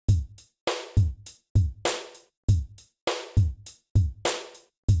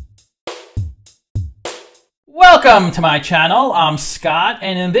Welcome to my channel. I'm Scott,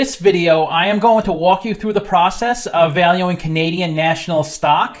 and in this video I am going to walk you through the process of valuing Canadian National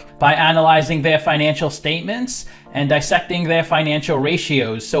stock by analyzing their financial statements and dissecting their financial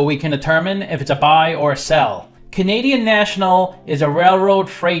ratios so we can determine if it's a buy or a sell. Canadian National is a railroad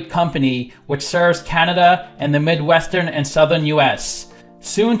freight company which serves Canada and the Midwestern and Southern US.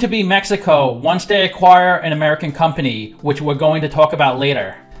 Soon to be Mexico once they acquire an American company, which we're going to talk about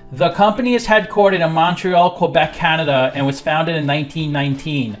later. The company is headquartered in Montreal, Quebec, Canada, and was founded in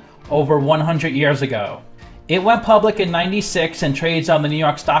 1919, over 100 years ago. It went public in '96 and trades on the New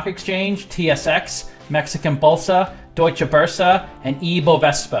York Stock Exchange, TSX, Mexican Bolsa, Deutsche Börse, and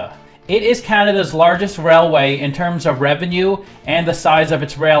eBovespa. It is Canada's largest railway in terms of revenue and the size of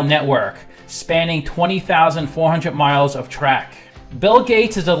its rail network, spanning 20,400 miles of track. Bill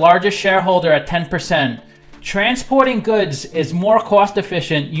Gates is the largest shareholder at 10%. Transporting goods is more cost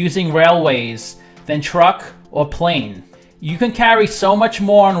efficient using railways than truck or plane. You can carry so much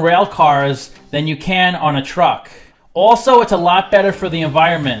more on rail cars than you can on a truck. Also, it's a lot better for the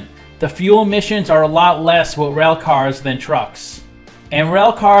environment. The fuel emissions are a lot less with rail cars than trucks. And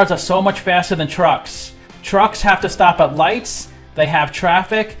rail cars are so much faster than trucks. Trucks have to stop at lights, they have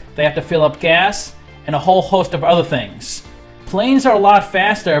traffic, they have to fill up gas, and a whole host of other things. Planes are a lot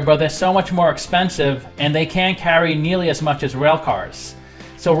faster, but they're so much more expensive, and they can't carry nearly as much as rail cars.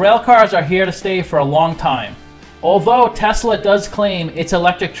 So rail cars are here to stay for a long time. Although Tesla does claim its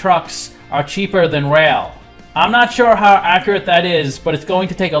electric trucks are cheaper than rail. I'm not sure how accurate that is, but it's going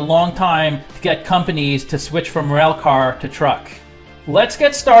to take a long time to get companies to switch from rail car to truck. Let's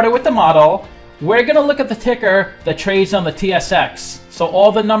get started with the model. We're going to look at the ticker that trades on the TSX. So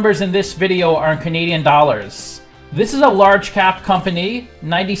all the numbers in this video are in Canadian dollars. This is a large cap company,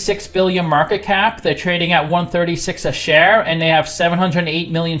 96 billion market cap. They're trading at 136 a share, and they have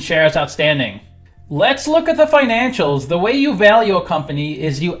 708 million shares outstanding. Let's look at the financials. The way you value a company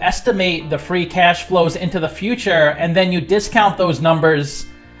is you estimate the free cash flows into the future, and then you discount those numbers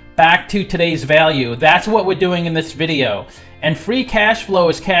back to today's value. That's what we're doing in this video. And free cash flow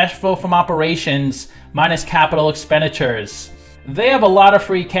is cash flow from operations minus capital expenditures. They have a lot of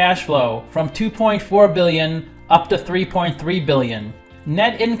free cash flow, from 2.4 billion up to 3.3 billion.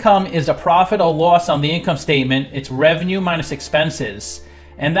 Net income is a profit or loss on the income statement. It's revenue minus expenses.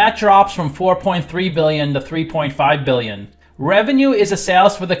 And that drops from 4.3 billion to 3.5 billion. Revenue is the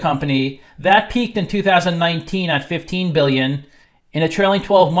sales for the company. That peaked in 2019 at 15 billion. In the trailing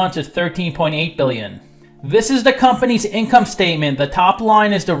 12 months, it's 13.8 billion. This is the company's income statement. The top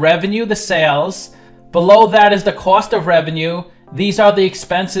line is the revenue, the sales. Below that is the cost of revenue. These are the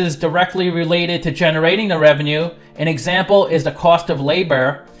expenses directly related to generating the revenue. An example is the cost of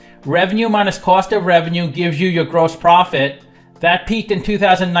labor. Revenue minus cost of revenue gives you your gross profit. That peaked in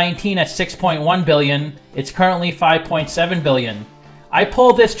 2019 at 6.1 billion. It's currently 5.7 billion. I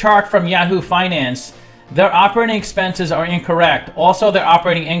pulled this chart from Yahoo Finance. Their operating expenses are incorrect, also their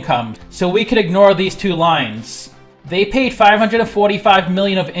operating income, so we could ignore these two lines. They paid 545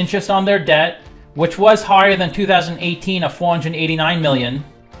 million of interest on their debt, which was higher than 2018 of 489 million.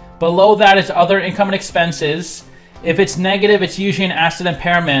 Below that is other income and expenses. If it's negative, it's usually an asset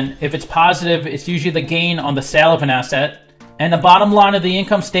impairment. If it's positive, it's usually the gain on the sale of an asset. And the bottom line of the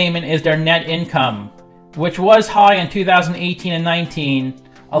income statement is their net income, which was high in 2018 and 19,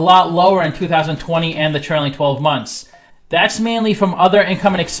 a lot lower in 2020 and the trailing 12 months. That's mainly from other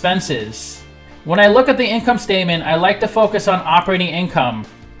income and expenses. When I look at the income statement, I like to focus on operating income.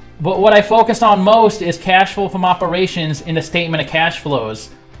 But what I focused on most is cash flow from operations in the statement of cash flows.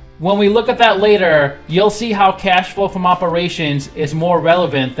 When we look at that later, you'll see how cash flow from operations is more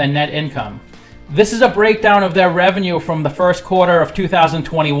relevant than net income. This is a breakdown of their revenue from the first quarter of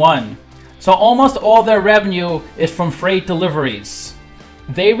 2021. So almost all their revenue is from freight deliveries.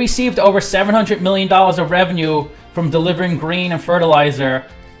 They received over $700 million of revenue from delivering grain and fertilizer,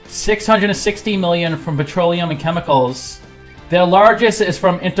 $660 million from petroleum and chemicals. Their largest is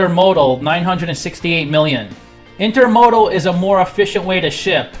from intermodal, 968 million. Intermodal is a more efficient way to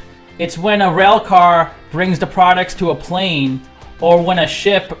ship. It's when a rail car brings the products to a plane, or when a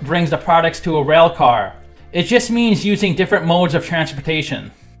ship brings the products to a rail car. It just means using different modes of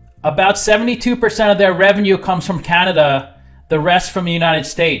transportation. About 72% of their revenue comes from Canada, the rest from the United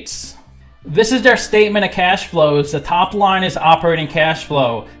States. This is their statement of cash flows. The top line is operating cash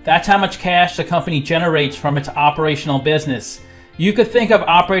flow. That's how much cash the company generates from its operational business. You could think of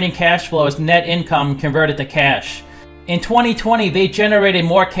operating cash flow as net income converted to cash. In 2020, they generated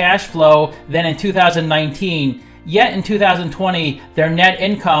more cash flow than in 2019, yet in 2020, their net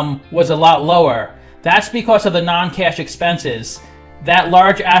income was a lot lower. That's because of the non-cash expenses. That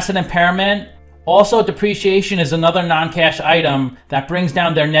large asset impairment Also, depreciation is another non-cash item that brings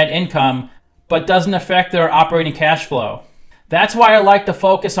down their net income, but doesn't affect their operating cash flow. That's why I like to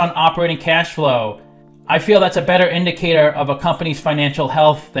focus on operating cash flow. I feel that's a better indicator of a company's financial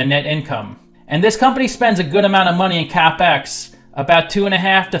health than net income. And this company spends a good amount of money in CapEx, about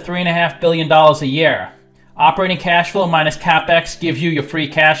 $2.5 to $3.5 billion a year. Operating cash flow minus CapEx gives you your free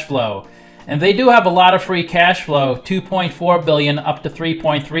cash flow. And they do have a lot of free cash flow, $2.4 billion up to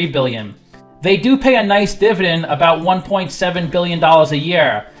 $3.3 billion. They do pay a nice dividend, about $1.7 billion a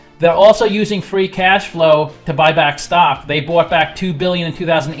year. They're also using free cash flow to buy back stock. They bought back $2 billion in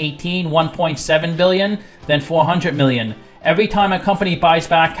 2018, $1.7 billion, then $400 million. Every time a company buys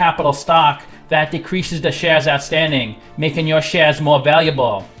back capital stock, that decreases the shares outstanding, making your shares more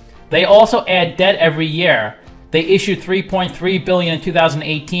valuable. They also add debt every year. They issued $3.3 billion in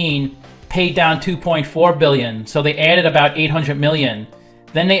 2018, paid down $2.4 billion, so they added about $800 million.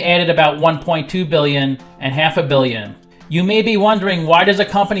 Then they added about $1.2 billion and $500 million. You may be wondering, why does a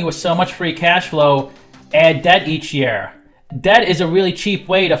company with so much free cash flow add debt each year? Debt is a really cheap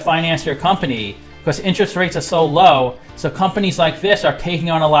way to finance your company because interest rates are so low, so companies like this are taking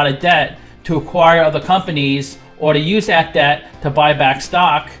on a lot of debt to acquire other companies or to use that debt to buy back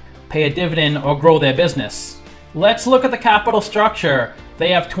stock, pay a dividend, or grow their business. Let's look at the capital structure.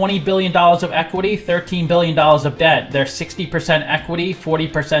 They have $20 billion of equity, $13 billion of debt. They're 60% equity,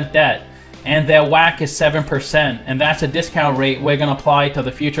 40% debt. And their WACC is 7%, and that's a discount rate we're going to apply to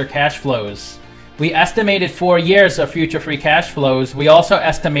the future cash flows. We estimated 4 years of future free cash flows. We also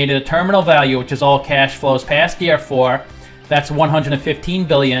estimated a terminal value, which is all cash flows past year 4. That's $115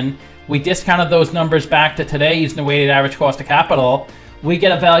 billion. We discounted those numbers back to today using the weighted average cost of capital. We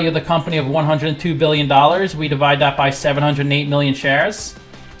get a value of the company of $102 billion. We divide that by 708 million shares.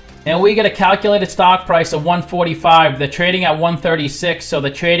 And we get a calculated stock price of $145. They're trading at $136, so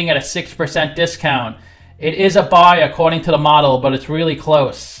they're trading at a 6% discount. It is a buy according to the model, but it's really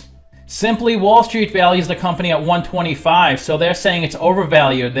close. Simply Wall Street values the company at $125, so they're saying it's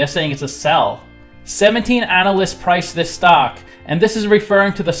overvalued. They're saying it's a sell. 17 analysts priced this stock, and this is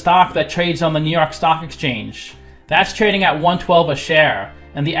referring to the stock that trades on the New York Stock Exchange. That's trading at $112 a share,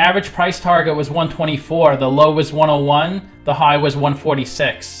 and the average price target was $124, the low was $101, the high was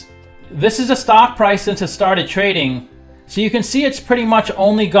 $146. This is a stock price since it started trading, so you can see it's pretty much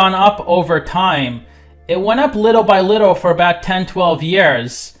only gone up over time. It went up little by little for about 10-12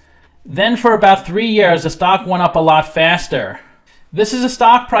 years. Then for about 3 years, the stock went up a lot faster. This is a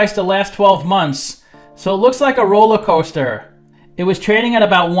stock price the last 12 months, so it looks like a roller coaster. It was trading at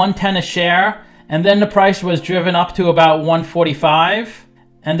about $110 a share, and then the price was driven up to about $145,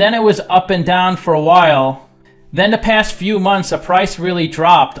 and then it was up and down for a while. Then the past few months, the price really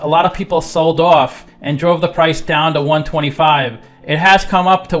dropped. A lot of people sold off and drove the price down to $125. It has come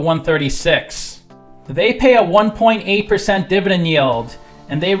up to $136. They pay a 1.8% dividend yield,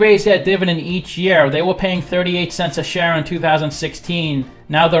 and they raise their dividend each year. They were paying 38 cents a share in 2016.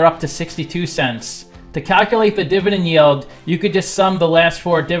 Now they're up to 62 cents. To calculate the dividend yield, you could just sum the last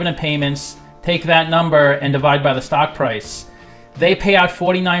 4 dividend payments, take that number, and divide by the stock price. They pay out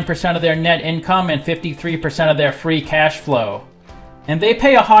 49% of their net income and 53% of their free cash flow. And they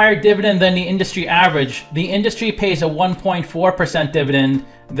pay a higher dividend than the industry average. The industry pays a 1.4% dividend.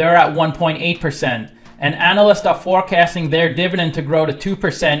 They're at 1.8%. And analysts are forecasting their dividend to grow to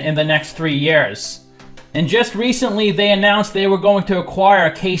 2% in the next 3 years. And just recently, they announced they were going to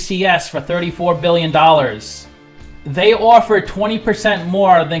acquire KCS for $34 billion. They offered 20%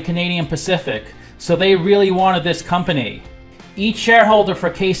 more than Canadian Pacific, so they really wanted this company. Each shareholder for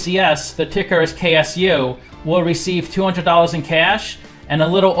KCS, the ticker is KSU, will receive $200 in cash and a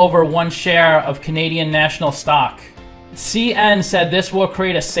little over 1 share of Canadian National stock. CN said this will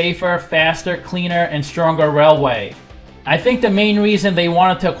create a safer, faster, cleaner, and stronger railway. I think the main reason they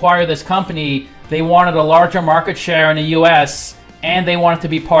wanted to acquire this company, they wanted a larger market share in the US, and they wanted to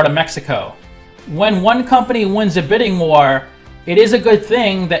be part of Mexico. When one company wins a bidding war, it is a good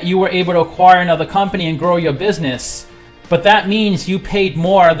thing that you were able to acquire another company and grow your business, but that means you paid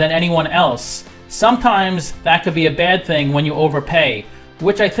more than anyone else. Sometimes that could be a bad thing when you overpay,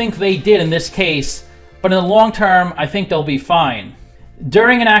 which I think they did in this case, but in the long term, I think they'll be fine.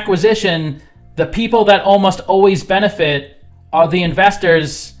 During an acquisition, the people that almost always benefit are the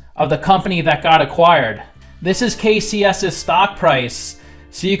investors of the company that got acquired. This is KCS's stock price.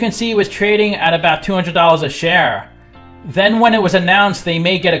 So you can see it was trading at about $200 a share. Then when it was announced they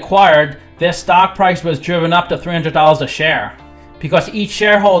may get acquired, their stock price was driven up to $300 a share. Because each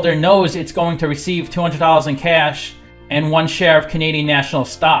shareholder knows it's going to receive $200 in cash and 1 share of Canadian National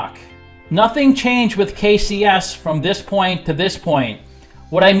stock. Nothing changed with KCS from this point to this point.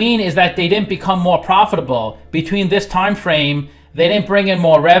 What I mean is that they didn't become more profitable. Between this time frame, they didn't bring in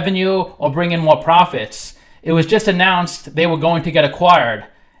more revenue or bring in more profits. It was just announced they were going to get acquired,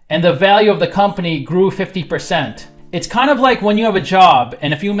 and the value of the company grew 50%. It's kind of like when you have a job,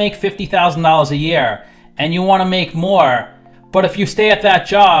 and if you make $50,000 a year and you want to make more, but if you stay at that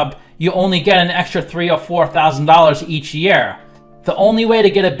job, you only get an extra $3,000 or $4,000 each year. The only way to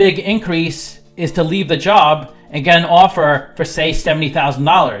get a big increase is to leave the job and get an offer for, say,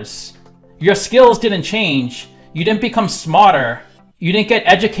 $70,000. Your skills didn't change. You didn't become smarter. You didn't get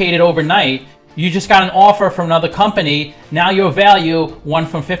educated overnight. You just got an offer from another company. Now your value went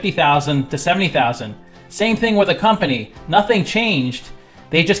from $50,000 to $70,000. Same thing with a company. Nothing changed.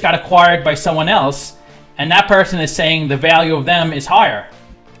 They just got acquired by someone else, and that person is saying the value of them is higher.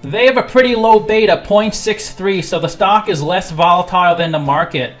 They have a pretty low beta, 0.63, so the stock is less volatile than the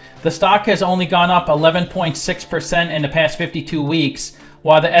market. The stock has only gone up 11.6% in the past 52 weeks,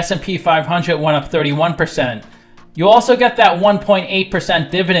 while the S&P 500 went up 31%. You also get that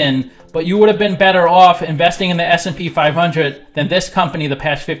 1.8% dividend, but you would have been better off investing in the S&P 500 than this company the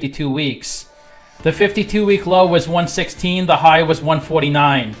past 52 weeks. The 52-week low was 116, the high was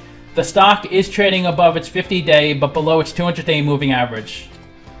 149. The stock is trading above its 50-day, but below its 200-day moving average.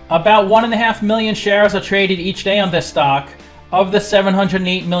 About 1.5 million shares are traded each day on this stock. Of the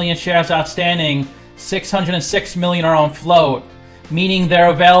 708 million shares outstanding, 606 million are on float, meaning they're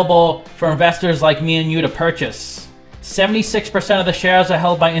available for investors like me and you to purchase. 76% of the shares are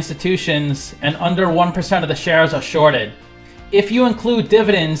held by institutions, and under 1% of the shares are shorted. If you include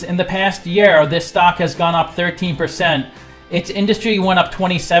dividends, in the past year, this stock has gone up 13%. Its industry went up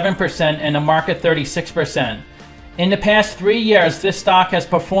 27% and the market 36%. In the past 3 years, this stock has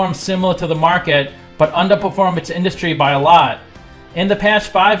performed similar to the market, but underperformed its industry by a lot. In the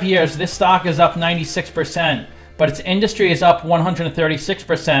past 5 years, this stock is up 96%, but its industry is up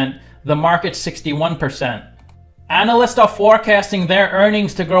 136%, the market 61%. Analysts are forecasting their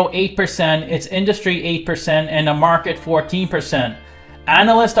earnings to grow 8%, its industry 8%, and the market 14%.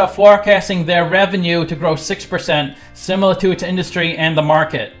 Analysts are forecasting their revenue to grow 6%, similar to its industry and the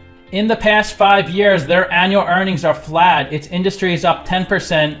market. In the past 5 years, their annual earnings are flat. Its industry is up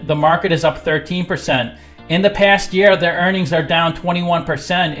 10%, the market is up 13%. In the past year, their earnings are down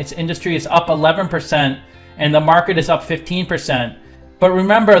 21%, its industry is up 11%, and the market is up 15%. But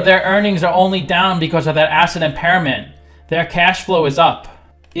remember, their earnings are only down because of that asset impairment. Their cash flow is up.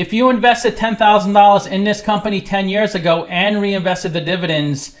 If you invested $10,000 in this company 10 years ago and reinvested the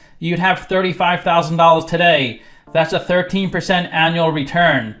dividends, you'd have $35,000 today. That's a 13% annual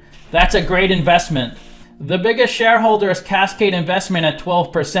return. That's a great investment. The biggest shareholder is Cascade Investment at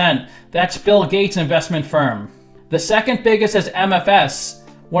 12%. That's Bill Gates' investment firm. The second biggest is MFS,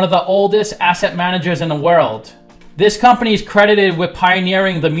 one of the oldest asset managers in the world. This company is credited with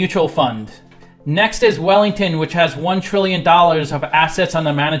pioneering the mutual fund. Next is Wellington, which has $1 trillion of assets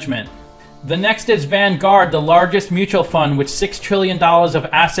under management. The next is Vanguard, the largest mutual fund with $6 trillion of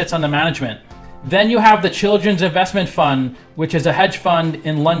assets under management. Then you have the Children's Investment Fund, which is a hedge fund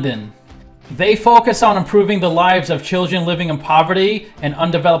in London. They focus on improving the lives of children living in poverty in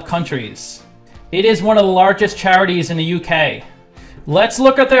undeveloped countries. It is one of the largest charities in the UK. Let's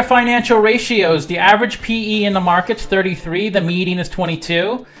look at their financial ratios. The average PE in the market's 33, the median is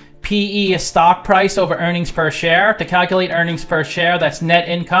 22. PE is stock price over earnings per share. To calculate earnings per share, that's net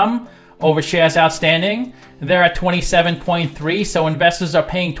income over shares outstanding. They're at 27.3, so investors are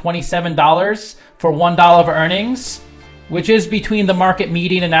paying $27 for $1 of earnings, which is between the market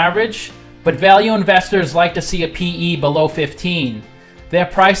median and average, but value investors like to see a PE below 15. Their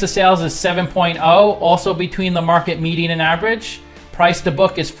price to sales is 7.0, also between the market median and average. Price to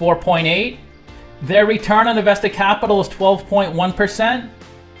book is 4.8. Their return on invested capital is 12.1%.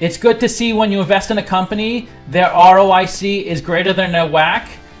 It's good to see when you invest in a company, their ROIC is greater than their WACC,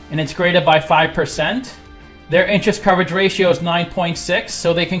 and it's graded by 5%. Their interest coverage ratio is 9.6,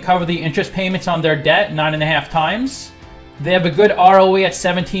 so they can cover the interest payments on their debt 9.5 times. They have a good ROE at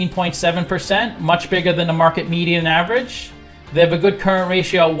 17.7%, much bigger than the market median average. They have a good current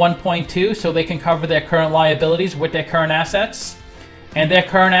ratio at 1.2, so they can cover their current liabilities with their current assets. And their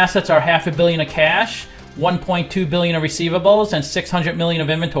current assets are $500 million of cash, $1.2 billion of receivables, and $600 million of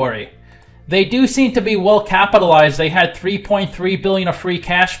inventory. They do seem to be well capitalized. They had $3.3 billion of free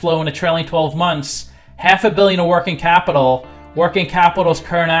cash flow in the trailing 12 months, $500 million of working capital. Working capital is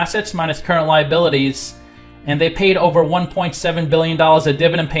current assets minus current liabilities, and they paid over $1.7 billion of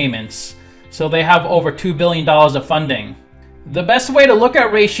dividend payments. So they have over $2 billion of funding. The best way to look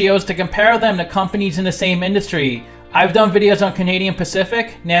at ratios is to compare them to companies in the same industry. I've done videos on Canadian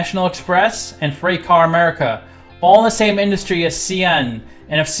Pacific, National Express, and Freight Car America, all in the same industry as CN,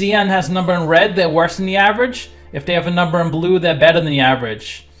 And if CN has a number in red, they're worse than the average. If they have a number in blue, they're better than the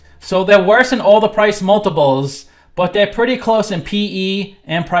average. So they're worse in all the price multiples, but they're pretty close in PE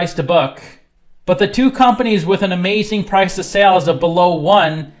and price to book. But the two companies with an amazing price to sales of below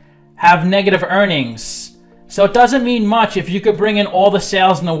 1 have negative earnings. So it doesn't mean much if you could bring in all the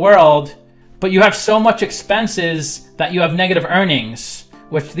sales in the world, but you have so much expenses that you have negative earnings,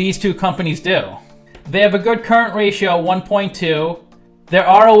 which these two companies do. They have a good current ratio, 1.2. Their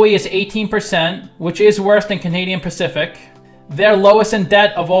ROE is 18%, which is worse than Canadian Pacific. They're lowest in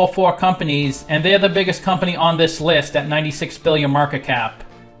debt of all four companies, and they're the biggest company on this list at 96 billion market cap.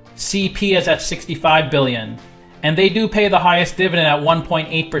 CP is at 65 billion, and they do pay the highest dividend at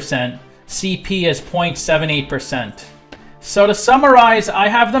 1.8%. CP is 0.78%. So to summarize, I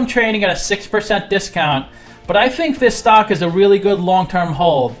have them trading at a 6% discount, but I think this stock is a really good long-term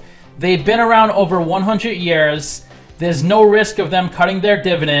hold. They've been around over 100 years. There's no risk of them cutting their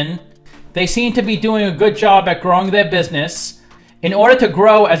dividend. They seem to be doing a good job at growing their business. In order to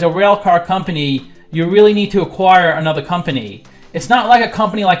grow as a railcar company, you really need to acquire another company. It's not like a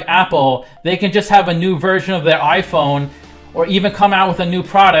company like Apple. They can just have a new version of their iPhone or even come out with a new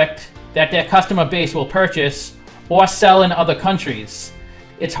product that their customer base will purchase or sell in other countries.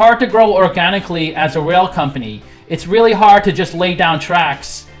 It's hard to grow organically as a rail company. It's really hard to just lay down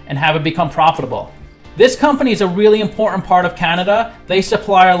tracks and have it become profitable. This company is a really important part of Canada. They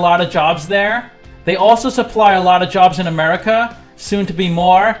supply a lot of jobs there. They also supply a lot of jobs in America, soon to be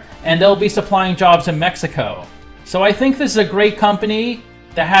more, and they'll be supplying jobs in Mexico. So I think this is a great company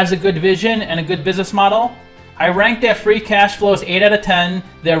that has a good vision and a good business model. I rank their free cash flows 8 out of 10,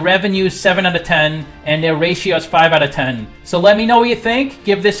 their revenues 7 out of 10, and their ratios 5 out of 10. So let me know what you think.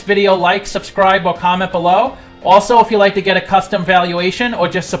 Give this video a like, subscribe, or comment below. Also, if you'd like to get a custom valuation or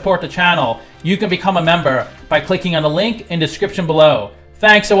just support the channel, you can become a member by clicking on the link in the description below.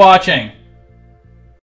 Thanks for watching.